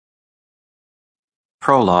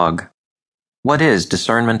Prologue. What is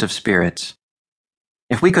discernment of spirits?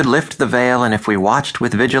 If we could lift the veil and if we watched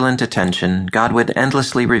with vigilant attention, God would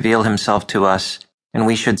endlessly reveal himself to us, and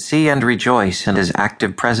we should see and rejoice in his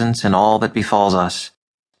active presence in all that befalls us.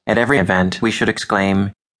 At every event, we should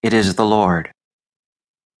exclaim, "It is the Lord."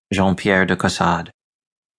 Jean-Pierre de Caussade.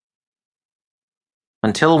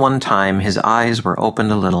 Until one time his eyes were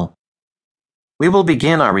opened a little. We will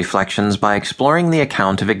begin our reflections by exploring the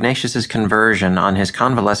account of Ignatius's conversion on his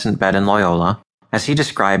convalescent bed in Loyola, as he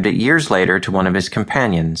described it years later to one of his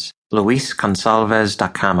companions, Luis Gonçalves da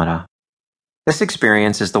Câmara. This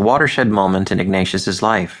experience is the watershed moment in Ignatius's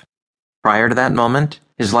life. Prior to that moment,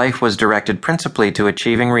 his life was directed principally to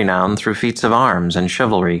achieving renown through feats of arms and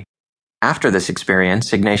chivalry. After this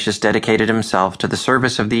experience, Ignatius dedicated himself to the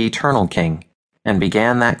service of the eternal King, and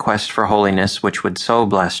began that quest for holiness which would so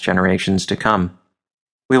bless generations to come.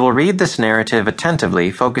 We will read this narrative attentively,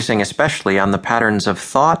 focusing especially on the patterns of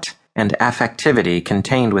thought and affectivity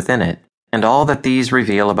contained within it, and all that these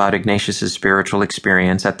reveal about Ignatius's spiritual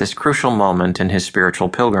experience at this crucial moment in his spiritual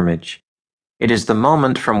pilgrimage. It is the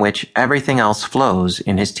moment from which everything else flows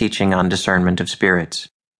in his teaching on discernment of spirits.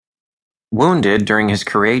 Wounded during his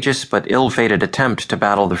courageous but ill-fated attempt to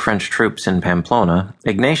battle the French troops in Pamplona,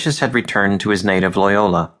 Ignatius had returned to his native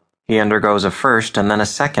Loyola. He undergoes a first and then a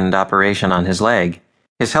second operation on his leg.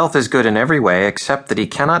 His health is good in every way except that he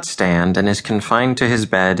cannot stand and is confined to his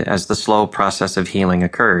bed as the slow process of healing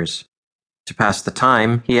occurs. To pass the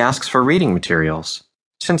time, he asks for reading materials.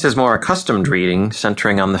 Since his more accustomed reading,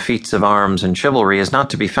 centering on the feats of arms and chivalry, is not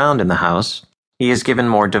to be found in the house, he is given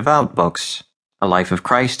more devout books, a life of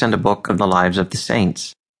Christ and a book of the lives of the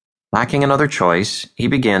saints. Lacking another choice, he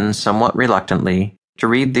begins, somewhat reluctantly, to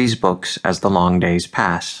read these books as the long days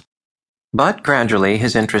pass. But gradually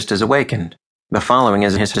his interest is awakened. The following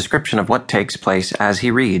is his description of what takes place as he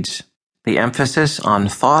reads. The emphasis on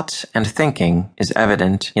thoughts and thinking is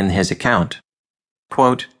evident in his account.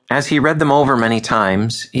 Quote, "As he read them over many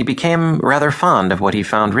times, he became rather fond of what he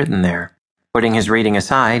found written there. Putting his reading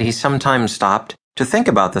aside, he sometimes stopped to think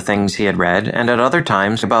about the things he had read, and at other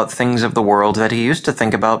times about things of the world that he used to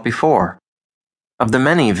think about before. Of the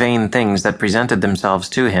many vain things that presented themselves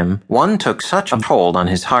to him, one took such a hold on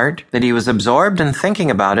his heart that he was absorbed in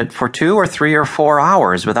thinking about it for 2 or 3 or 4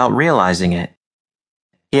 hours without realizing it.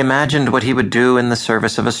 He imagined what he would do in the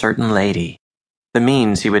service of a certain lady, the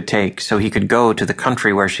means he would take so he could go to the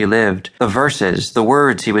country where she lived, the verses, the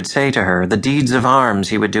words he would say to her, the deeds of arms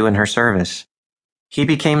he would do in her service. He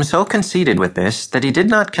became so conceited with this that he did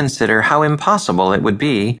not consider how impossible it would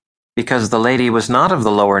be, because the lady was not of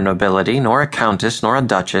the lower nobility, nor a countess, nor a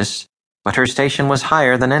duchess, but her station was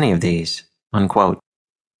higher than any of these." Unquote.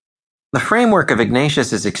 The framework of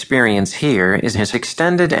Ignatius's experience here is his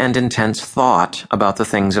extended and intense thought about the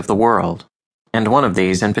things of the world, and one of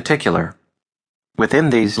these in particular.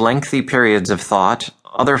 Within these lengthy periods of thought,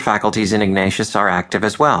 other faculties in Ignatius are active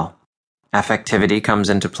as well. Affectivity comes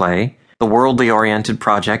into play. The worldly-oriented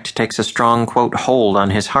project takes a strong, quote, hold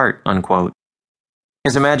on his heart, unquote.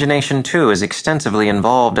 His imagination, too, is extensively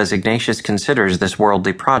involved as Ignatius considers this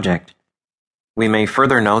worldly project. We may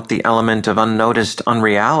further note the element of unnoticed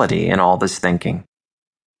unreality in all this thinking.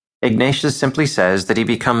 Ignatius simply says that he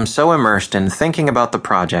becomes so immersed in thinking about the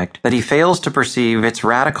project that he fails to perceive its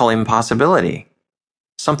radical impossibility.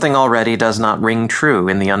 Something already does not ring true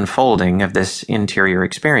in the unfolding of this interior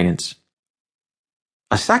experience.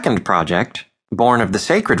 A second project, born of the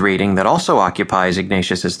sacred reading that also occupies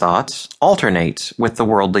Ignatius's thoughts, alternates with the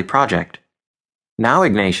worldly project. Now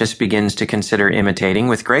Ignatius begins to consider imitating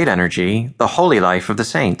with great energy the holy life of the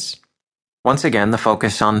saints. Once again, the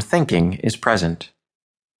focus on thinking is present.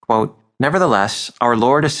 Quote, "Nevertheless, our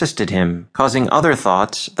Lord assisted him, causing other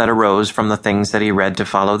thoughts that arose from the things that he read to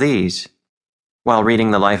follow these. While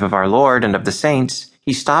reading the life of our Lord and of the saints,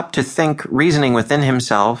 he stopped to think, reasoning within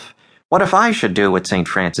himself, what if I should do what St.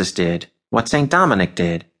 Francis did, what St. Dominic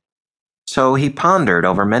did? So he pondered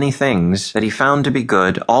over many things that he found to be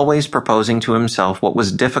good, always proposing to himself what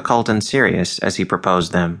was difficult and serious as he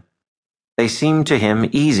proposed them. They seemed to him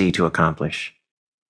easy to accomplish.